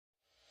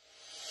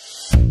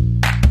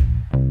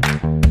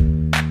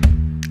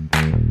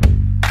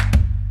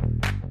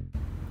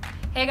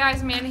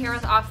guys, Amanda here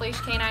with Off Leash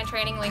Canine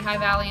Training, Lehigh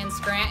Valley and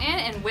Scranton,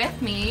 and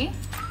with me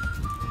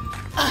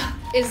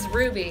is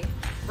Ruby.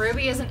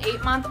 Ruby is an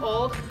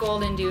 8-month-old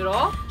golden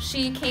doodle.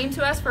 She came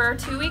to us for our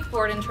 2-week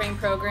board and train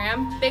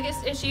program.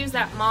 Biggest issues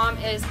that mom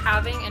is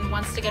having and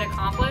wants to get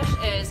accomplished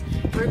is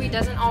Ruby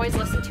doesn't always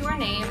listen to her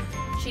name.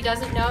 She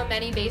doesn't know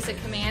many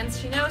basic commands.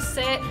 She knows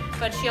sit,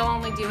 but she'll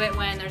only do it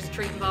when there's a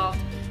treat involved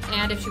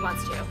and if she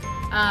wants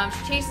to.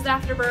 She chases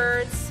after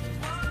birds.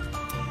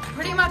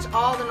 Pretty much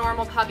all the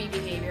normal puppy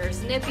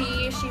behaviors.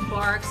 Nippy, she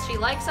barks, she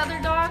likes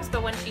other dogs,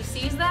 but when she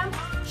sees them,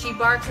 she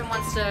barks and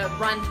wants to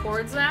run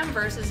towards them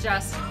versus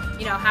just,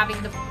 you know,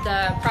 having the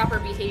proper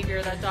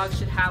behavior that dogs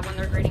should have when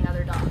they're greeting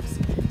other dogs.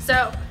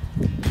 So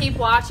keep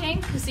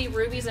watching to see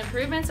Ruby's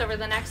improvements over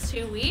the next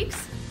 2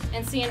 weeks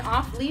and see an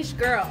off-leash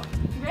girl.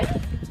 You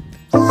ready?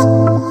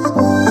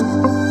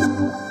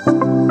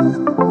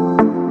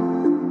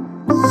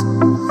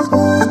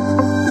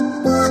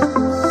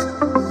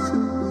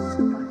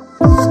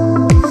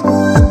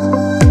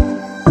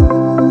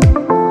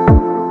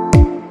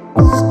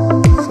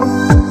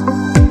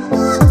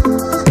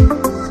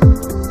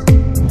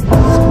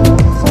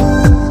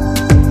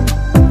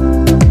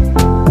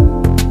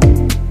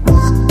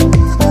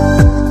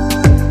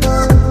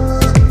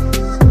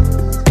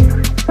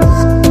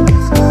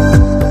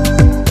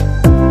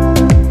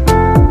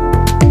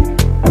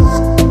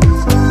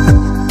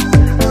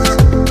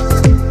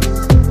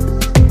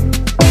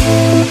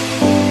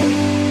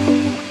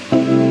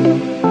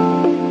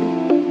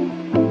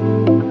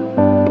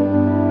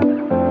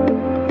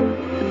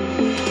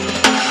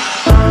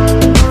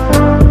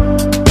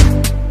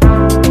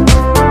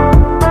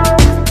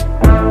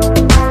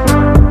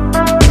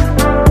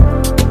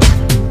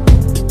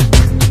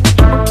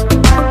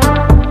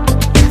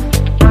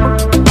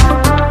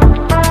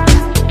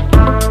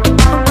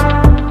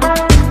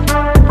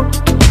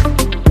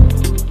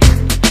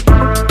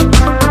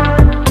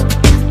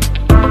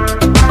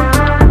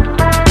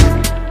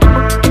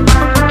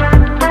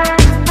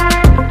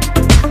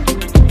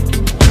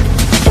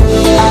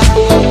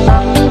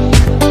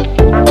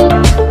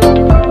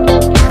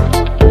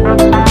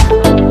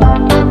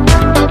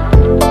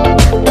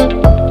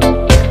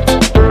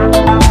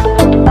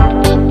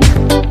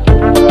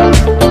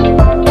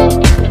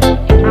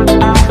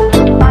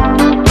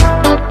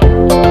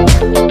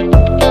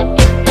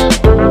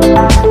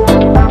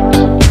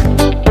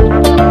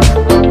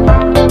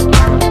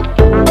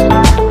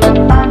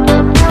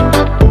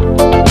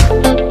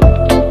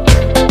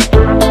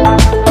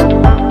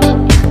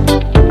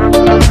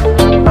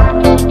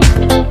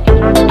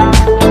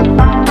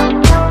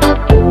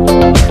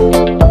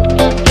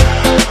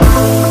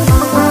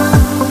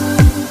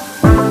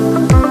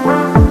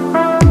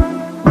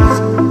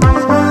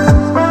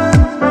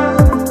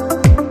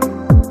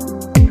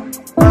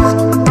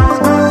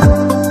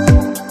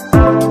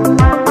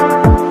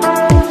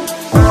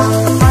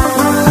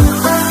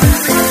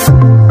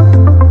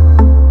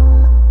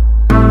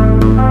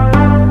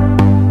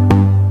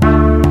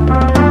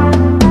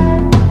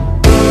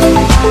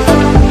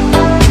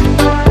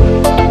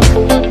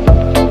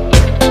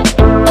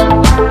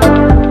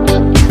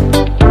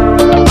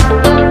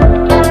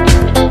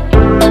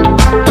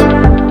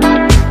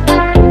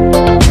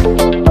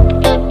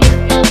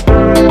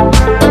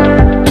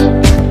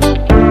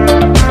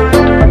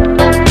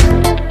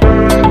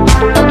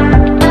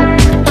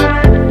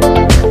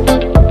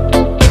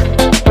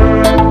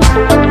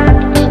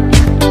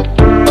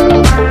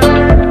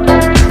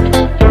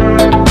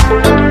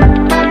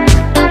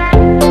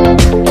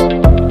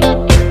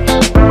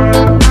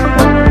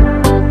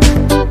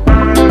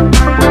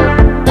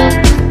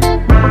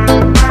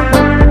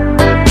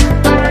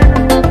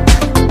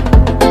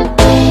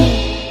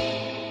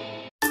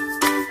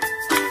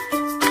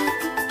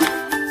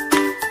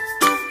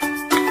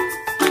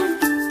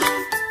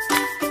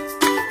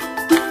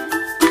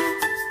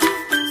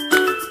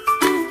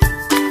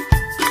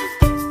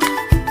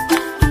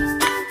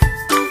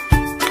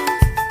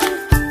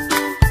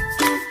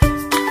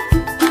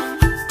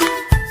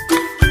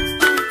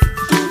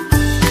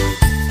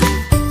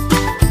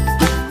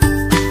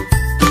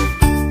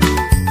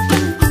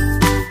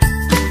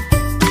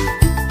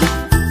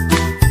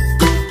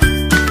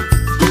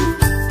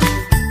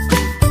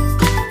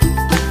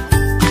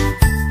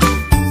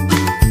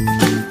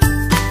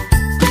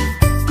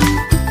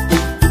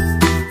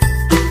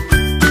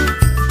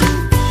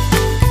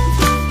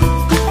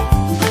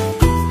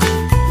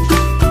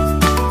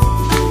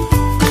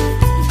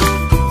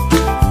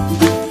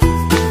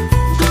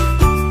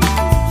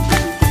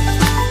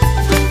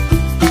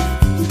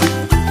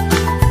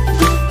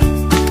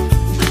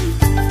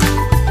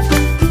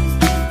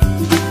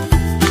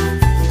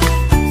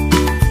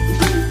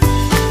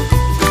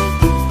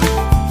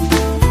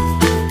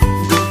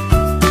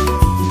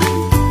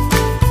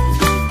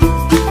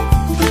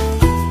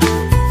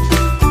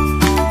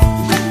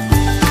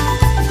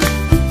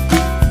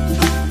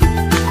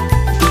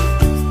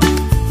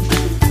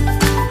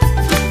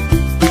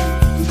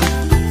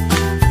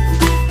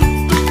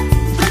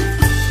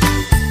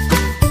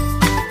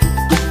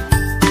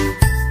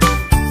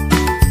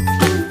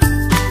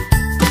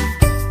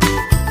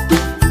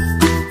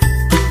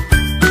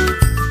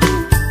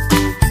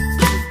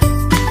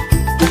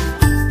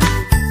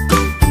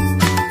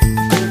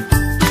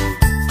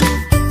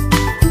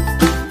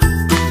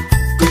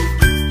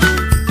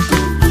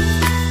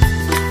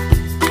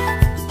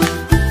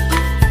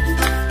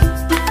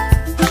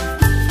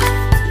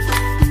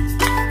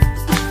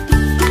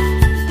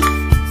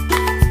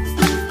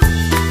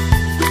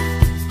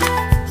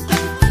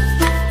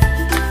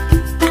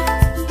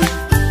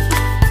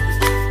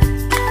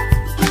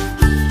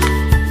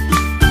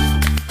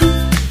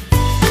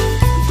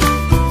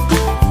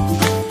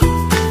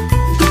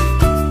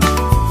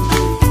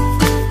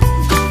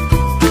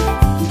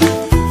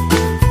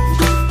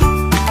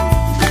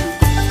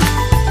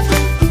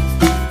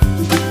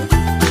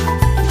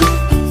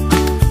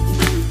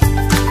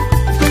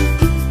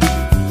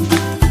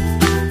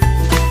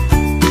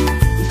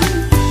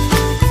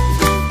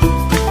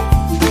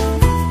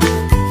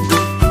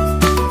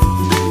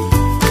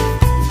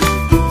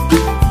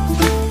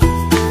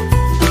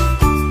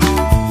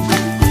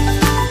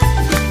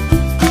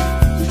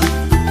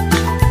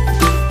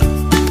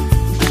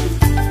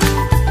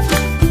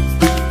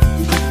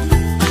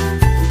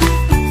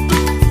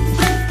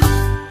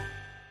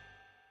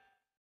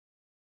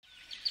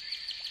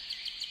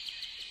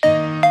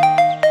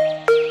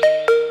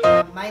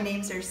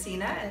 name's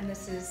Ursina, and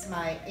this is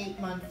my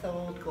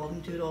 8-month-old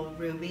golden doodle,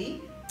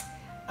 Ruby.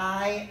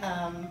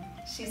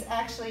 She's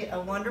actually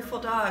a wonderful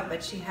dog,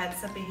 but she had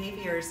some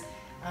behaviors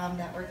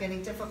that were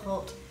getting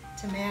difficult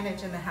to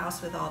manage in the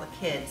house with all the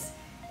kids,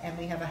 and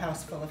we have a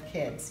house full of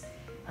kids.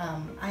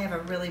 I have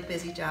a really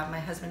busy job. My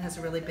husband has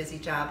a really busy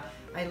job.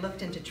 I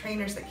looked into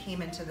trainers that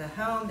came into the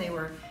home. They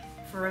were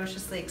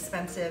ferociously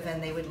expensive,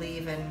 and they would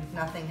leave and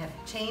nothing had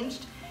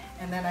changed.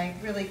 And then I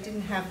really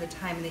didn't have the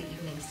time in the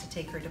evenings to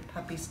take her to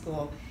puppy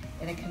school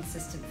in a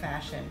consistent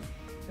fashion.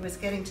 It was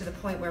getting to the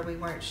point where we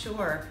weren't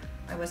sure.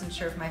 I wasn't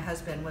sure if my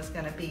husband was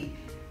going to be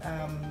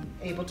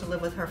able to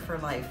live with her for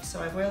life.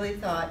 So I really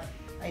thought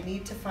I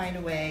need to find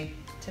a way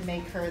to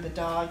make her the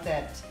dog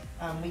that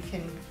we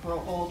can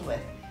grow old with.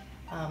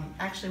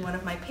 Actually, one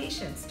of my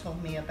patients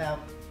told me about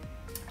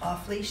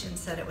off-leash and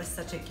said it was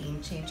such a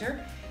game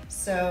changer.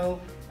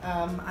 So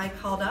I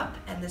called up,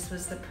 and this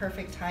was the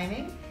perfect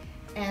timing.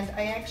 And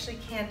I actually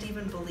can't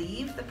even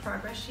believe the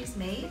progress she's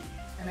made.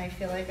 And I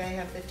feel like I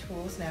have the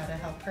tools now to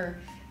help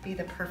her be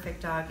the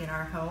perfect dog in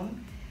our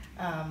home.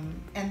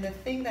 And the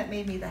thing that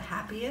made me the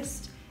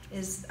happiest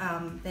is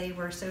they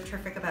were so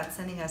terrific about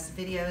sending us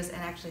videos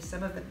and actually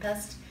some of the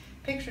best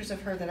pictures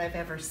of her that I've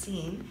ever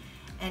seen.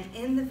 And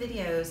in the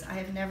videos, I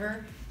have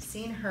never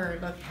seen her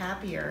look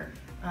happier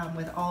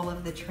with all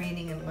of the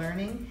training and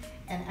learning.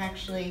 And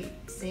actually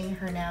seeing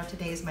her now,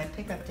 today is my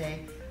pickup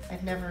day,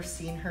 I've never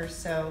seen her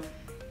so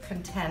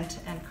content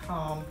and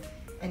calm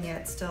and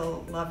yet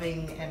still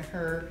loving and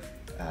her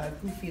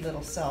goofy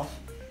little self.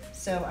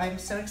 So I'm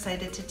so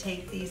excited to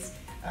take these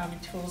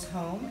tools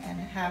home and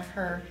have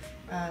her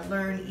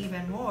learn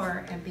even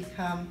more and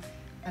become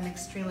an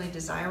extremely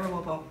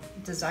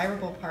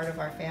desirable part of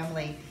our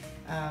family,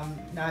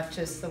 not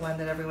just the one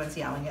that everyone's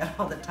yelling at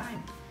all the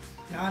time.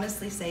 I can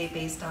honestly say,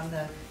 based on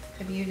the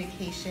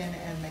communication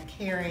and the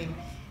caring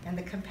and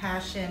the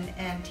compassion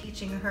and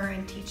teaching her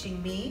and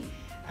teaching me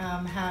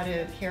how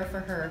to care for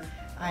her,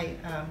 I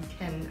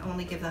can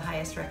only give the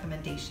highest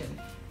recommendation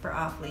for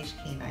off-leash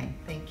canine.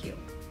 Thank you.